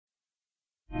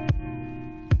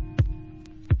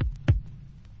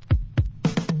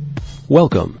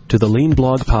Welcome to the Lean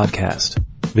Blog Podcast.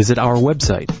 Visit our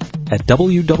website at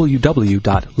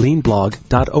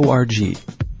www.leanblog.org.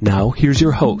 Now, here's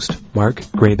your host, Mark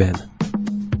Graben.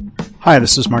 Hi,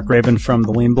 this is Mark Graben from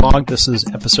the Lean Blog. This is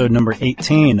episode number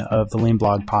 18 of the Lean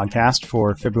Blog Podcast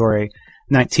for February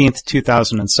 19th,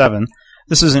 2007.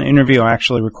 This is an interview I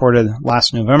actually recorded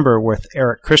last November with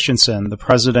Eric Christiansen, the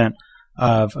president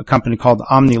of a company called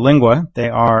Omnilingua. They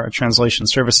are a translation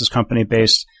services company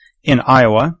based in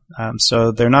Iowa.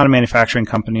 So they're not a manufacturing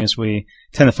company as we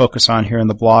tend to focus on here in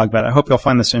the blog, but I hope you'll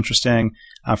find this interesting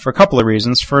for a couple of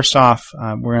reasons. First off,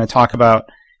 we're going to talk about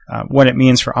what it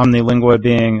means for Omnilingua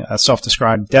being a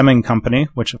self-described Deming company,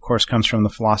 which of course comes from the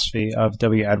philosophy of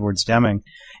W. Edwards Deming.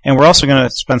 And we're also going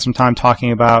to spend some time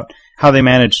talking about how they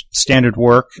manage standard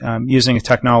work using a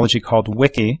technology called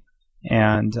Wiki.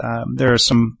 And there are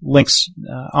some links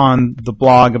on the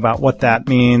blog about what that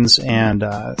means and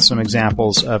some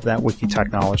examples of that Wiki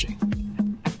technology.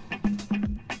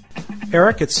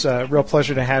 Eric, it's a real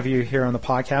pleasure to have you here on the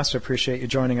podcast. I appreciate you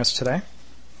joining us today.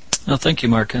 Well, thank you,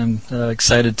 Mark. I'm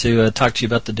excited to talk to you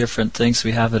about the different things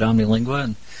we have at Omnilingua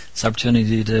and this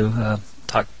opportunity to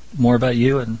talk more about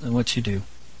you and what you do.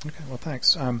 Okay, well,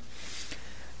 thanks.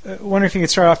 I wonder if you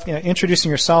could start off introducing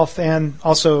yourself and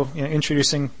also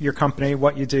introducing your company,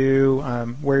 what you do,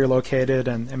 where you're located,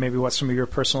 and maybe what some of your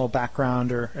personal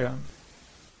background or...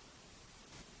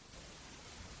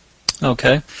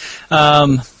 Okay.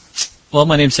 Well,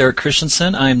 my name's Eric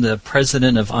Christiansen. I'm the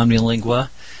president of Omnilingua,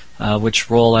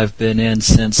 which role I've been in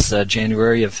since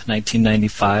January of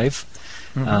 1995.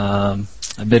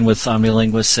 Mm-hmm. I've been with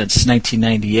Omnilingua since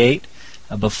 1998.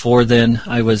 Before then,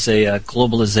 I was a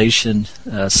globalization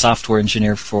software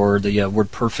engineer for the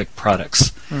WordPerfect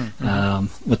products,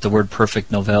 with the WordPerfect,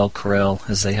 Novell, Corel,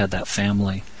 as they had that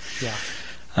family. Yeah.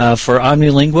 For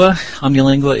Omnilingua,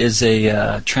 Omnilingua is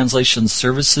a translation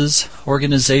services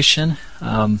organization.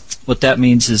 What that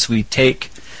means is we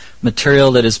take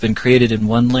material that has been created in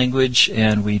one language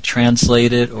and we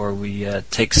translate it, or we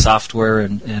take software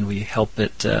and we help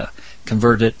it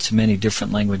convert it to many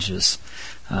different languages.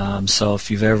 So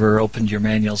if you've ever opened your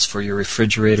manuals for your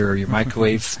refrigerator or your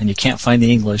microwave and you can't find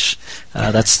the English,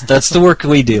 that's the work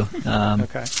we do.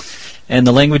 Okay. And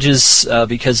the languages,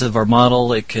 because of our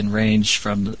model, it can range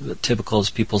from the typical as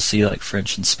people see, like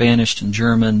French and Spanish and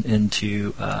German,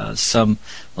 into some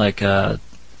like some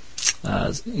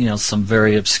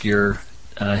very obscure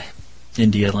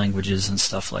India languages and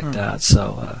stuff like that.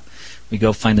 So we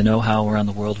go find the know-how around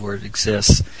the world where it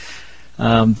exists.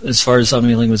 As far as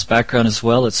Omnilingua's background as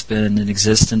well, it's been in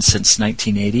existence since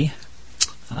 1980.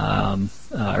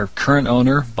 Our current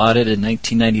owner bought it in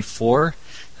 1994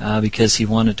 because he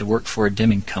wanted to work for a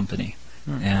Deming company.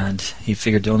 And he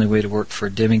figured the only way to work for a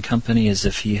Deming company is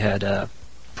if he had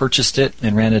purchased it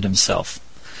and ran it himself.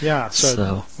 Yeah,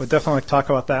 so we'll definitely talk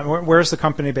about that. Where's the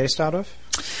company based out of?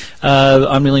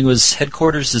 Omnilingua's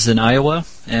headquarters is in Iowa,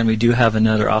 and we do have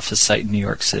another office site in New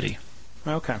York City.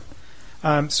 Okay.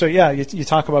 You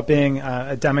talk about being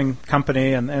a Deming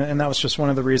company, and that was just one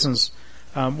of the reasons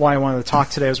why I wanted to talk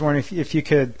today. I was wondering if you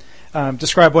could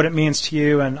describe what it means to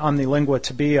you and Omnilingua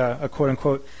to be a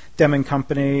quote-unquote Deming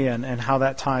company, and how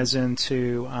that ties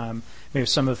into maybe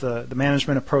some of the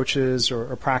management approaches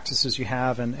or practices you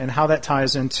have, and how that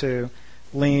ties into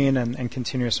lean and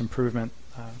continuous improvement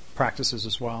practices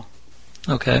as well.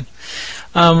 Okay.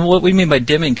 What we mean by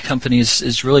Deming companies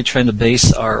is really trying to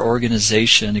base our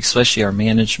organization, especially our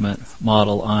management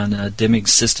model, on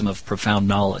Deming's system of profound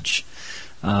knowledge.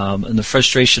 And the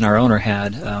frustration our owner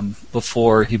had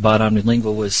before he bought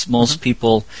Omnilingua was most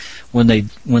people, when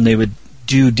they would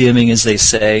do Deming, as they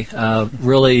say,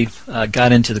 really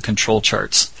got into the control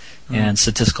charts and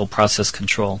statistical process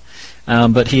control.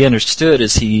 But he understood,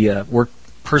 as he worked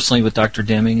personally with Dr.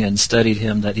 Deming and studied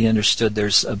him, that he understood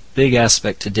there's a big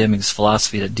aspect to Deming's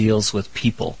philosophy that deals with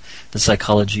people, the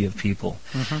psychology of people.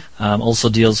 Also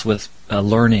deals with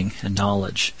learning and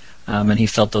knowledge. And he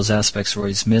felt those aspects were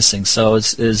always missing. So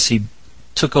as he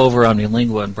took over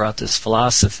Omnilingua and brought this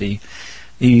philosophy,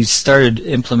 he started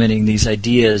implementing these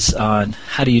ideas on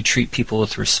how do you treat people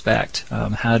with respect,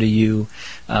 how do you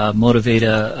motivate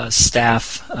a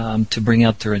staff to bring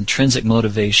out their intrinsic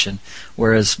motivation,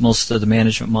 whereas most of the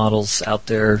management models out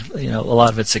there, a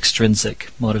lot of it's extrinsic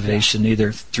motivation,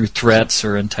 either through threats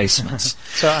or enticements.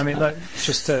 So, I mean,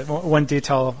 just one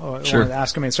detail I wanted to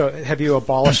ask. So have you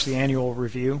abolished the annual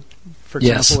review, for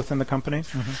example, within the company?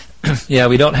 Yeah,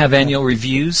 we don't have annual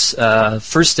reviews.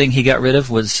 First thing he got rid of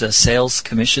was sales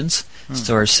commissions.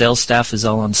 So our sales staff is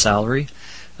all on salary.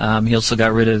 He also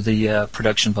got rid of the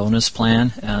production bonus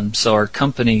plan, and so our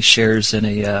company shares in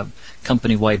a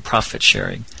company-wide profit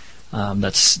sharing.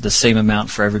 That's the same amount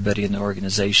for everybody in the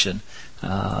organization.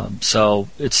 So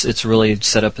it's really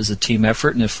set up as a team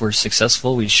effort, and if we're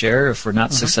successful, we share. If we're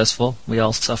not successful, we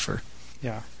all suffer.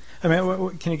 Yeah. I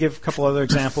mean, can you give a couple other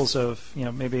examples of,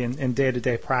 maybe in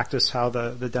day-to-day practice how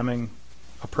the Deming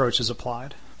approach is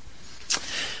applied?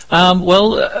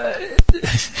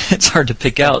 It's hard to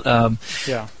pick out.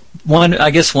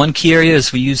 One key area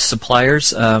is we use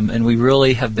suppliers, and we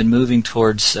really have been moving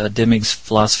towards Deming's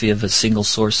philosophy of a single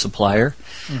source supplier,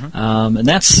 and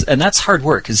that's hard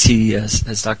work,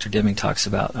 as Dr. Deming talks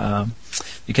about,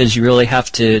 because you really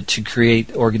have to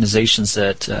create organizations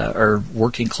that are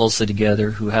working closely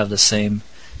together, who have the same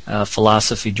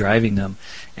philosophy driving them.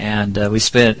 And we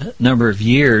spent a number of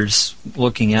years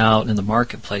looking out in the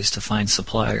marketplace to find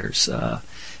suppliers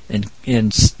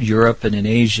in Europe and in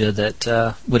Asia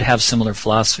that would have similar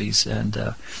philosophies.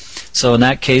 And so in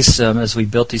that case, as we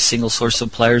built these single source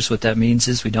suppliers, what that means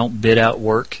is we don't bid out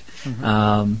work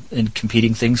in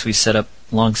competing things. We set up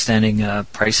long-standing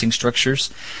pricing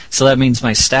structures. So that means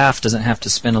my staff doesn't have to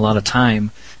spend a lot of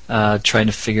time trying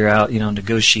to figure out,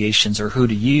 negotiations or who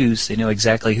to use. They know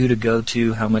exactly who to go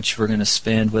to, how much we're going to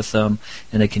spend with them,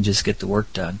 and they can just get the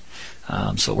work done.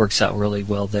 So it works out really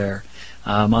well there.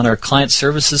 On our client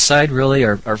services side, really,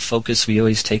 our focus we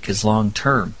always take is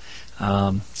long-term.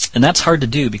 And that's hard to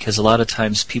do because a lot of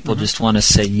times people just want to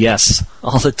say yes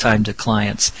all the time to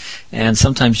clients. And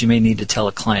sometimes you may need to tell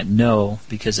a client no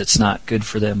because it's not good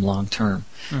for them long-term.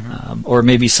 Or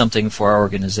maybe something for our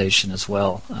organization as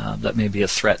well that may be a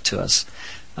threat to us.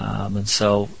 And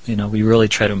so, we really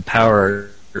try to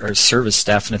empower our service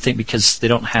staff. And I think because they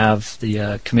don't have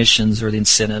the commissions or the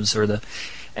incentives or the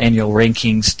annual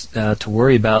rankings to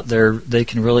worry about, they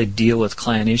can really deal with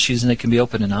client issues, and they can be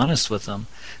open and honest with them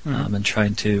and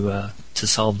trying to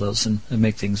solve those and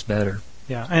make things better.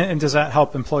 Yeah, and does that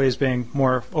help employees being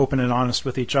more open and honest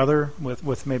with each other,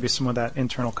 with maybe some of that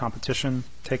internal competition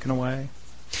taken away?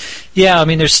 Yeah, I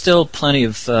mean, there's still plenty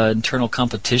of internal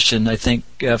competition. I think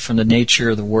from the nature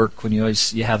of the work, when you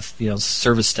have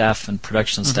service staff and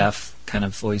production staff kind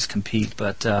of always compete,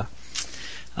 but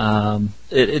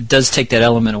it does take that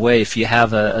element away. If you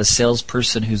have a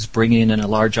salesperson who's bringing in a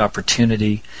large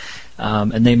opportunity,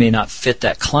 and they may not fit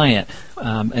that client,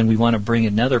 and we want to bring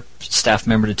another staff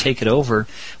member to take it over,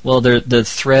 well, the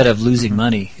threat of losing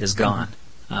money is gone.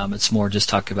 It's more just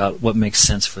talk about what makes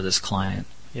sense for this client.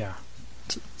 Yeah.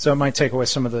 So it might take away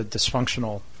some of the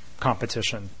dysfunctional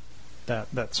competition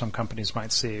that some companies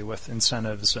might see with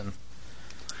incentives and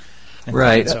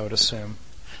right. things, I would assume.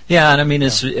 Yeah, and I mean,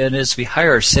 as we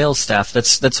hire our sales staff,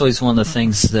 that's always one of the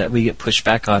things that we get pushed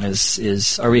back on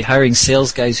is are we hiring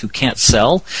sales guys who can't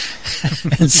sell,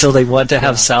 and so they want to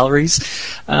have salaries,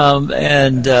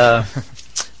 and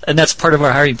that's part of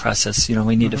our hiring process.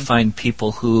 We need to find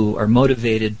people who are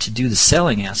motivated to do the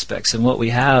selling aspects. And what we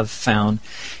have found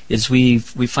is we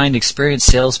find experienced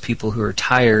salespeople who are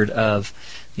tired of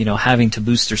having to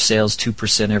boost their sales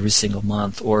 2% every single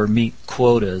month, or meet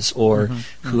quotas, or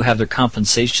who have their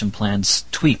compensation plans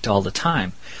tweaked all the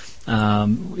time.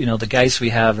 The guys we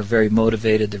have are very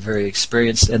motivated, they're very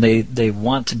experienced, and they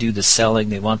want to do the selling,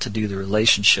 they want to do the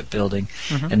relationship building,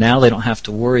 and now they don't have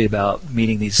to worry about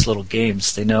meeting these little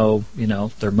games. They know,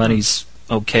 their money's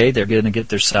okay, they're going to get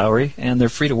their salary, and they're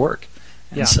free to work.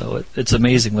 And so it's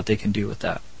amazing what they can do with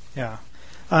that. Yeah.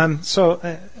 So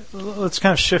let's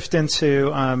kind of shift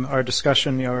into our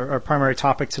discussion. Our primary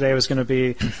topic today was going to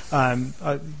be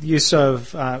use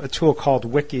of a tool called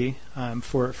Wiki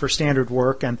for standard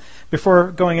work. And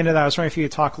before going into that, I was wondering if you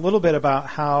could talk a little bit about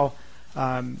how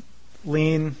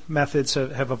lean methods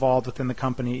have evolved within the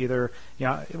company. Either,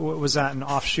 was that an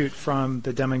offshoot from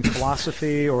the Deming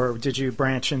philosophy, or did you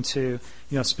branch into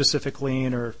specific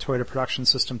lean or Toyota Production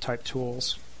System type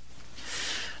tools?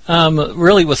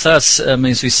 Really, with us,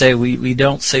 as we say, we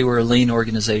don't say we're a lean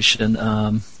organization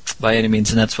by any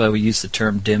means, and that's why we use the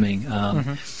term Deming.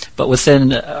 But within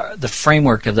the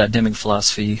framework of that Deming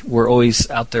philosophy, we're always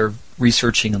out there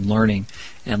researching and learning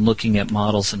and looking at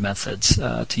models and methods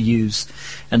to use.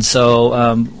 And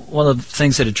so one of the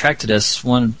things that attracted us,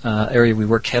 one area we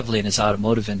work heavily in is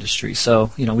automotive industry.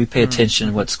 So, we pay attention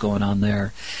to what's going on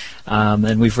there.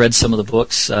 And we've read some of the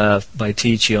books by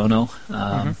T.H. Ono,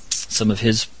 some of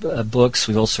his books.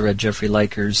 We've also read Jeffrey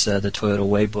Liker's The Toyota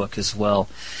Way book as well.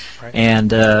 Right.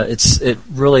 And it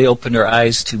really opened our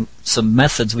eyes to some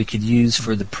methods we could use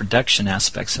for the production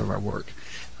aspects of our work,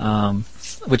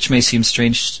 which may seem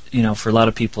strange, for a lot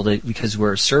of people because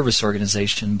we're a service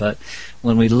organization. But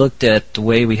when we looked at the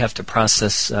way we have to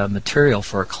process material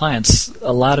for our clients,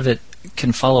 a lot of it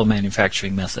can follow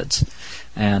manufacturing methods,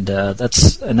 and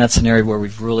that's an area where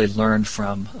we've really learned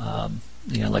from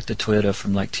like the Toyota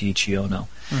from like Teiichi Ono.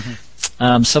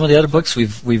 Some of the other books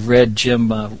we've read Jim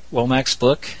Womack's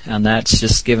book, and that's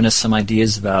just given us some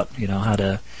ideas about how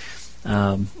to.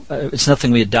 It's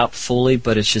nothing we adopt fully,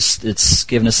 but it's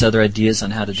given us other ideas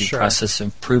on how to do process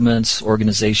improvements,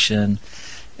 organization,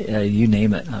 you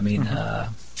name it. I mean,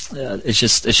 it's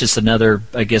just another,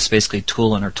 I guess, basically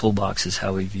tool in our toolbox is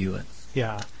how we view it.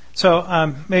 Yeah.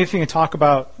 So maybe if you can talk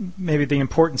about maybe the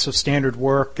importance of standard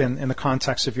work in the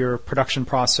context of your production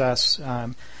process,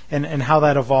 and how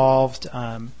that evolved,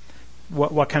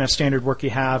 what kind of standard work you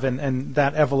have, and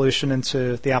that evolution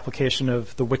into the application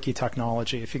of the wiki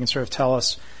technology. If you can sort of tell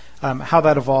us how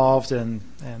that evolved and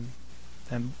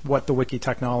what the wiki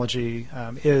technology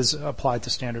is applied to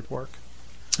standard work.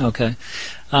 Okay.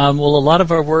 Well, a lot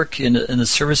of our work in the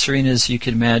service arena, as you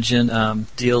can imagine,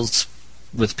 deals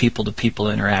with people-to-people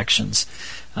interactions.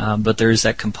 But there is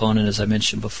that component, as I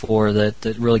mentioned before,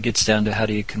 that really gets down to how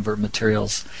do you convert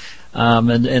materials.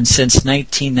 And since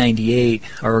 1998,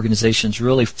 our organization's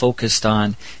really focused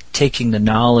on taking the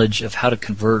knowledge of how to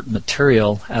convert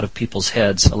material out of people's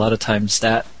heads. A lot of times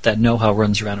that know-how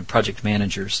runs around in project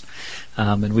managers.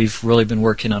 And we've really been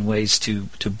working on ways to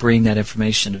bring that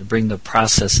information, to bring the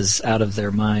processes out of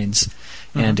their minds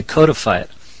and to codify it.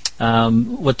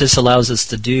 What this allows us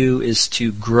to do is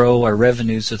to grow our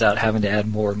revenues without having to add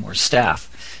more and more staff,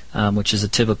 which is a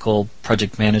typical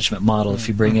project management model. If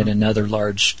you bring in another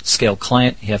large-scale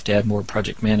client, you have to add more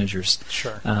project managers.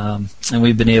 Sure. And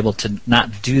we've been able to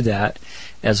not do that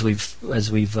as we've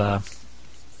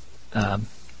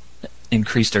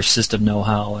increased our system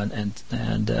know-how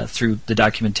and through the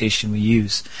documentation we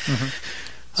use.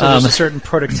 So there's a certain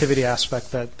productivity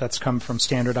aspect that's come from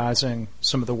standardizing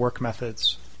some of the work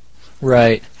methods.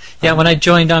 Right. Yeah, when I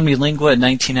joined Omnilingua in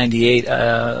 1998,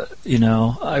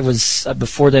 I was,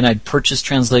 before then I'd purchased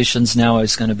translations. Now I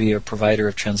was going to be a provider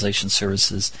of translation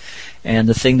services. And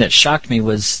the thing that shocked me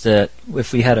was that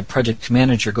if we had a project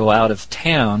manager go out of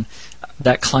town,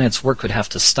 that client's work would have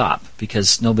to stop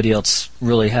because nobody else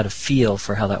really had a feel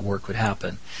for how that work would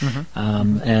happen.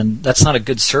 And that's not a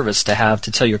good service to have,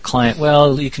 to tell your client,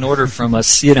 well, you can order from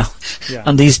us,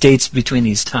 on these dates between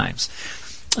these times.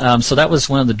 So that was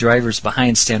one of the drivers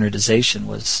behind standardization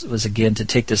was again to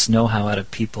take this know-how out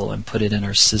of people and put it in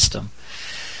our system.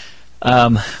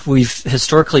 We've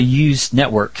historically used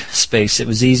network space. It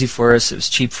was easy for us, it was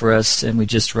cheap for us, and we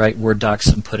just write Word docs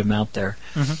and put them out there.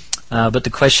 But the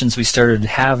questions we started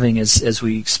having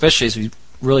especially as we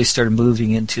really started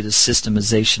moving into the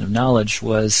systemization of knowledge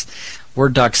was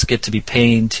Word docs get to be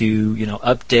paying to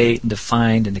update and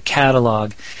define and to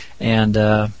catalog. And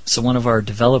so one of our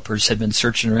developers had been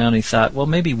searching around and he thought, well,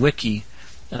 maybe Wiki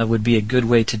would be a good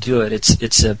way to do it.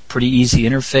 It's a pretty easy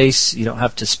interface. You don't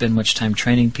have to spend much time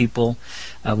training people.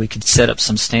 We could set up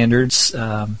some standards.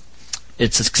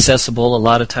 It's accessible. A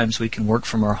lot of times we can work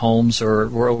from our homes or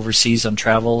we're overseas on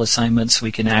travel assignments.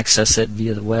 We can access it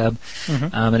via the web.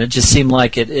 And it just seemed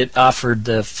like it offered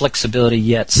the flexibility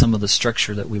yet some of the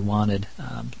structure that we wanted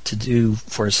to do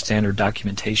for a standard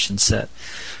documentation set.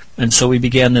 And so we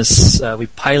began this, we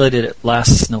piloted it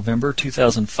last November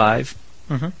 2005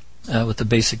 with the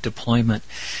basic deployment.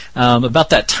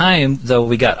 About that time, though,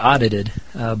 we got audited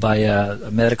by a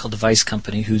medical device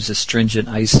company who's a stringent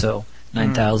ISO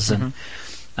 9000.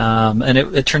 And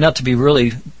it turned out to be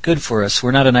really good for us.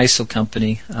 We're not an ISO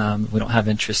company. We don't have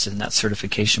interest in that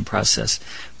certification process.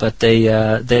 But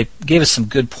they gave us some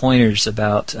good pointers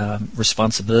about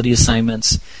responsibility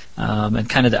assignments and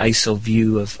kind of the ISO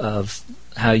view of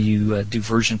how you do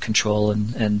version control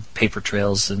and paper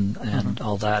trails and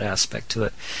all that aspect to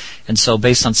it. And so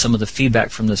based on some of the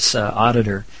feedback from this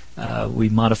auditor, we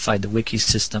modified the wiki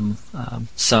system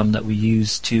some that we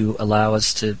use to allow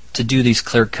us to do these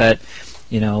clear-cut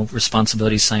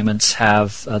responsibility assignments,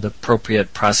 have the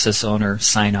appropriate process owner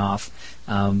sign off,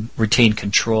 retain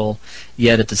control,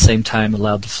 yet at the same time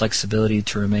allow the flexibility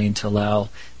to remain to allow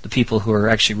the people who are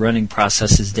actually running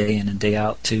processes day in and day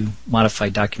out to modify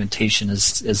documentation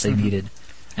as they needed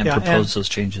and propose those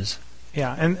changes.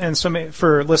 Yeah, and so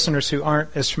for listeners who aren't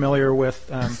as familiar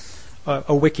with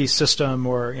a wiki system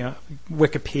or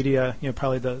Wikipedia,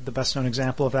 probably the best known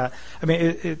example of that. I mean,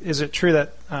 is it true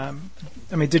that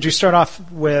did you start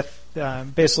off with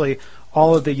basically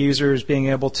all of the users being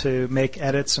able to make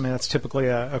edits? I mean, that's typically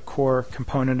a core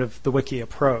component of the wiki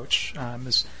approach.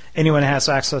 Is anyone who has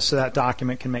access to that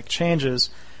document can make changes,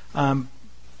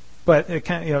 but it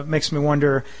kind of makes me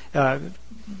wonder.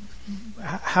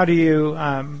 How do you,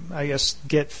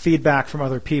 get feedback from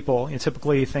other people?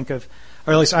 Typically, you think of,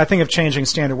 or at least I think of changing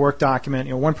standard work document.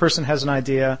 One person has an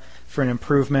idea for an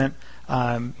improvement.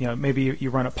 Maybe you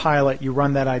run a pilot, you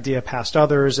run that idea past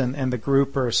others, and the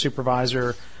group or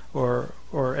supervisor or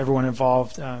everyone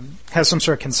involved has some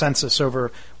sort of consensus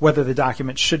over whether the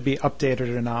document should be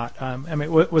updated or not.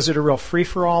 Was it a real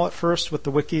free-for-all at first with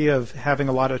the wiki of having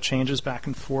a lot of changes back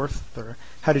and forth, or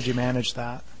how did you manage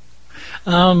that?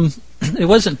 It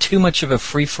wasn't too much of a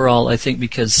free-for-all, I think,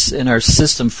 because in our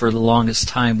system for the longest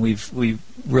time we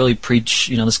really preach,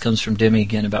 this comes from Deming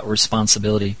again, about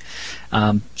responsibility.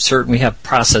 We have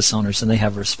process owners and they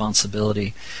have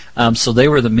responsibility. So they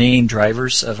were the main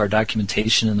drivers of our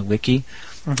documentation in the wiki.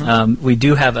 Mm-hmm. We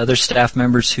do have other staff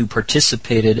members who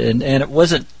participated, and it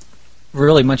wasn't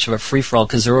really much of a free-for-all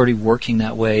because they're already working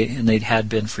that way, and they had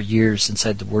been for years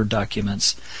inside the Word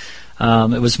documents.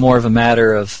 It was more of a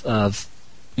matter of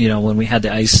when we had the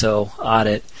ISO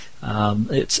audit,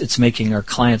 it's making our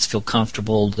clients feel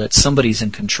comfortable that somebody's in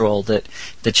control, that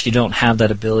you don't have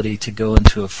that ability to go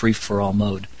into a free-for-all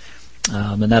mode.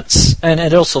 And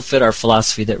it also fit our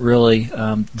philosophy that really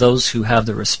those who have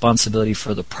the responsibility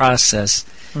for the process,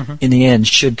 mm-hmm. in the end,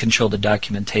 should control the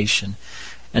documentation.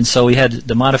 And so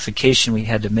the modification we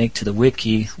had to make to the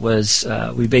wiki was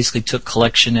we basically took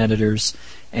collection editors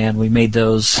and we made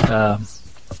those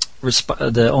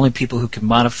the only people who can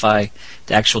modify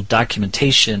the actual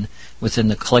documentation within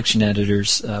the collection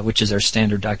editors, which is our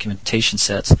standard documentation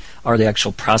sets, are the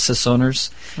actual process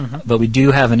owners. Mm-hmm. But we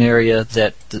do have an area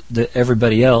that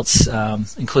everybody else,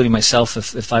 including myself,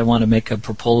 if I want to make a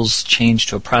proposed change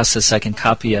to a process, I can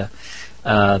copy a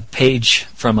page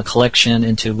from a collection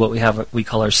into what we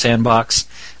call our sandbox.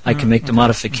 I can make the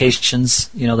modifications,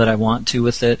 that I want to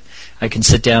with it. I can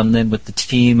sit down then with the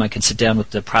team. I can sit down with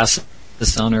the process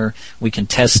owner. We can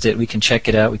test it. We can check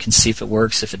it out. We can see if it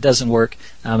works. If it doesn't work,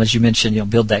 as you mentioned,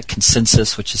 build that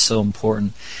consensus, which is so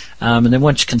important. And then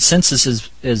once consensus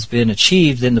has been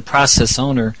achieved, then the process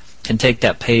owner can take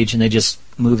that page and they just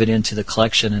move it into the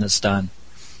collection and it's done.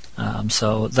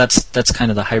 So that's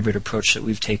kind of the hybrid approach that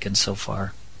we've taken so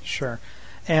far. Sure.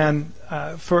 And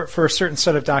for a certain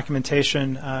set of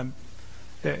documentation,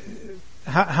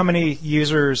 how many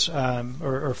users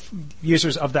or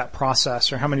users of that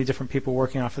process, or how many different people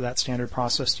working off of that standard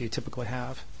process do you typically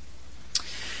have?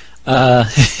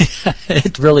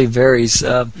 It really varies.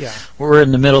 We're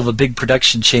in the middle of a big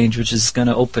production change, which is going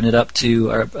to open it up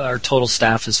to our total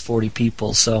staff is 40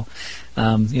 people. So,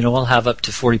 we'll have up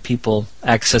to 40 people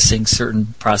accessing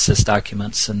certain process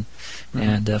documents and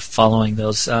following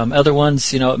those. Other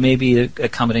ones, it may be a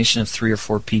combination of 3 or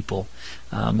 4 people.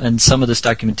 And some of this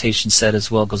documentation set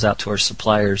as well goes out to our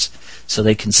suppliers so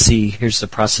they can see here's the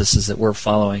processes that we're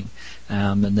following.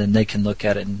 And then they can look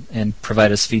at it and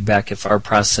provide us feedback if our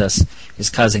process is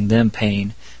causing them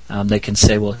pain. They can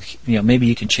say, well, maybe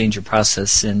you can change your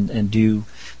process and do,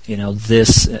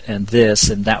 this, and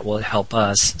that will help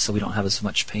us so we don't have as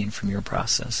much pain from your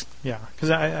process. Yeah,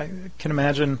 because I can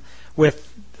imagine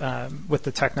with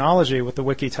the technology, with the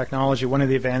wiki technology, one of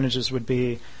the advantages would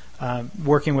be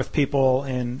working with people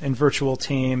in virtual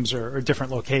teams or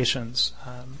different locations,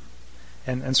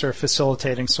 and sort of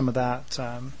facilitating some of that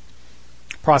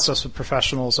process with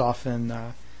professionals off in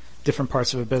different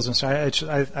parts of a business.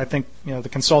 I think the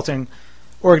consulting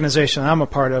organization I'm a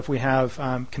part of, we have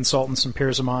consultants and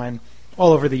peers of mine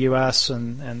all over the U.S.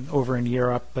 and over in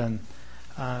Europe, and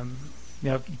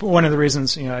one of the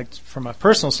reasons from a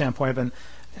personal standpoint I've been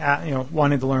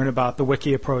wanting to learn about the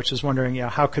wiki approach is wondering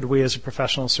how could we as a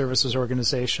professional services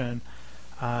organization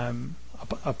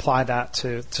apply that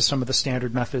to some of the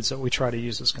standard methods that we try to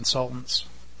use as consultants.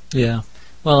 Yeah.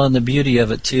 Well, and the beauty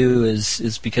of it too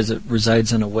is because it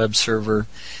resides in a web server.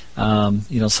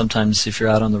 Sometimes if you're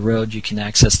out on the road, you can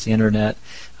access the internet,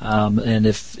 and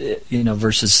if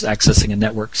versus accessing a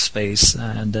network space,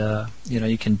 and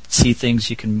you can see things,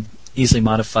 you can easily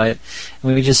modify it.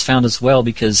 And we just found as well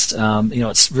because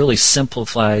it really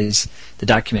simplifies the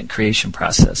document creation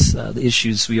process. The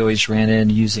issues we always ran in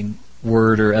using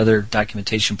Word or other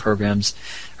documentation programs,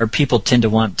 or people tend to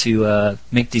want to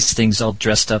make these things all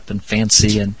dressed up and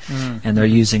fancy, and they're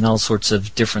using all sorts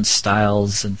of different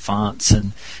styles and fonts,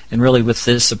 and really with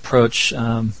this approach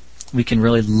we can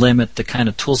really limit the kind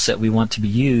of tool set we want to be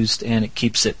used, and it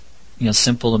keeps it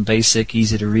simple and basic,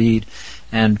 easy to read,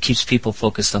 and keeps people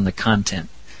focused on the content,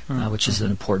 which is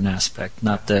an important aspect,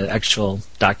 not the actual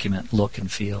document look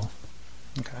and feel.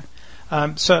 Okay.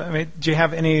 Do you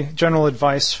have any general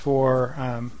advice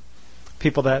for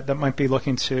people that might be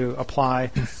looking to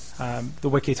apply the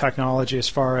wiki technology as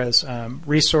far as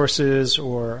resources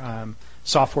or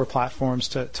software platforms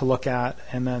to look at?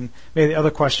 And then maybe the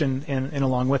other question in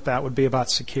along with that would be about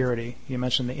security. You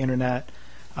mentioned the internet.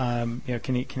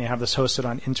 Can you have this hosted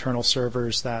on internal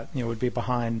servers that would be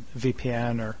behind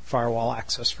VPN or firewall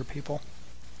access for people?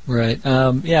 Right.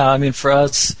 For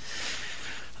us,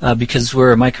 because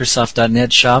we're a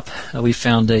Microsoft.NET shop, we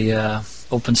found a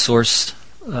open source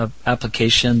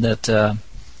application that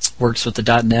works with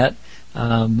the .NET.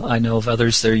 I know of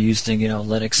others that are using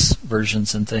Linux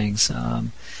versions and things.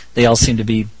 They all seem to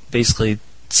be basically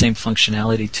same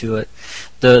functionality to it.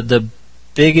 The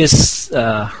biggest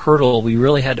hurdle we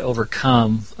really had to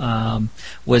overcome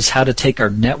was how to take our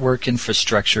network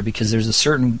infrastructure, because there's a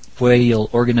certain way you'll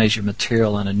organize your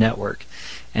material on a network,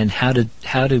 and how to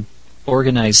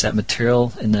organize that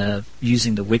material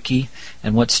using the wiki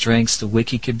and what strengths the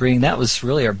wiki could bring. That was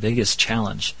really our biggest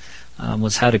challenge,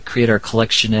 was how to create our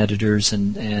collection editors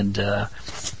and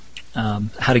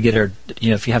how to get our,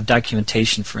 if you have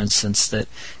documentation, for instance, that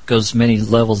goes many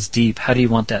levels deep, how do you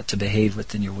want that to behave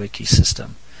within your wiki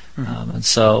system? Mm-hmm. And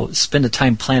so spend the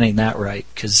time planning that right,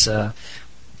 because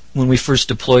when we first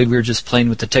deployed, we were just playing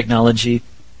with the technology,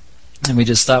 and we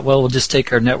just thought, well, we'll just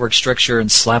take our network structure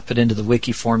and slap it into the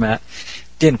wiki format.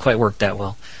 Didn't quite work that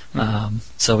well. Mm-hmm.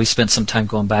 So we spent some time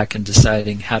going back and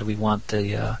deciding how do we want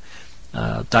the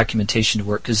documentation to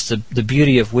work, because the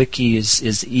beauty of wiki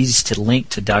is easy to link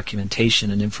to documentation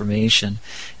and information,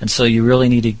 and so you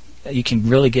can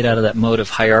really get out of that mode of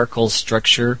hierarchical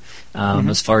structure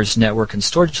as far as network and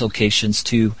storage locations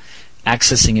to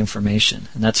accessing information,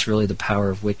 and that's really the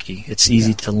power of wiki. It's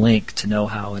easy to link to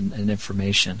know-how and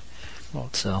information. Well,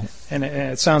 and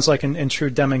it sounds like in true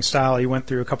Deming style, you went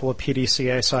through a couple of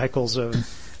PDCA cycles of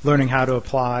learning how to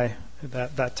apply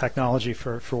that technology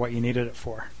for what you needed it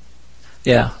for.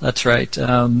 Yeah, that's right.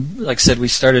 Like I said, we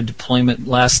started deployment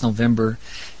last November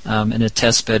in a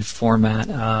testbed format.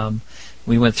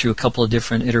 We went through a couple of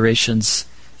different iterations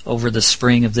over the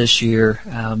spring of this year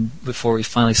before we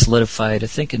finally solidified, I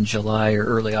think in July or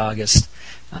early August.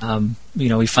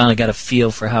 We finally got a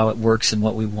feel for how it works and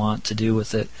what we want to do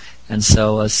with it. And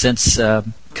so since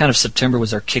kind of September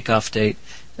was our kickoff date,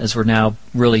 as we're now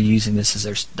really using this as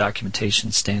our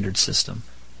documentation standard system.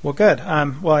 Well, good.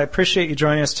 Well, I appreciate you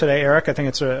joining us today, Eric. I think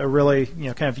it's a really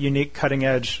kind of unique,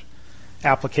 cutting-edge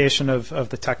application of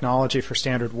the technology for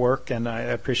standard work, and I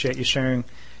appreciate you sharing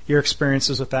your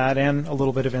experiences with that and a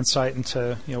little bit of insight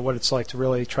into what it's like to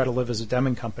really try to live as a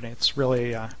Deming company. It's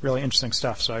really really interesting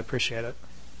stuff, so I appreciate it.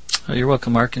 Oh, you're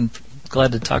welcome, Mark, and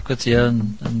glad to talk with you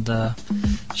and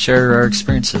share our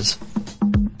experiences.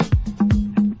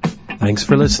 Thanks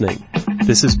for listening.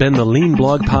 This has been the Lean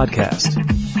Blog Podcast.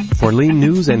 For Lean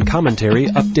news and commentary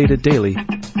updated daily,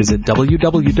 visit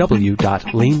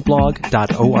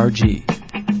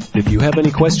www.leanblog.org. If you have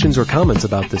any questions or comments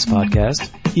about this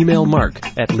podcast, email Mark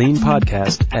at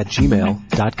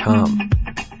leanpodcast@gmail.com.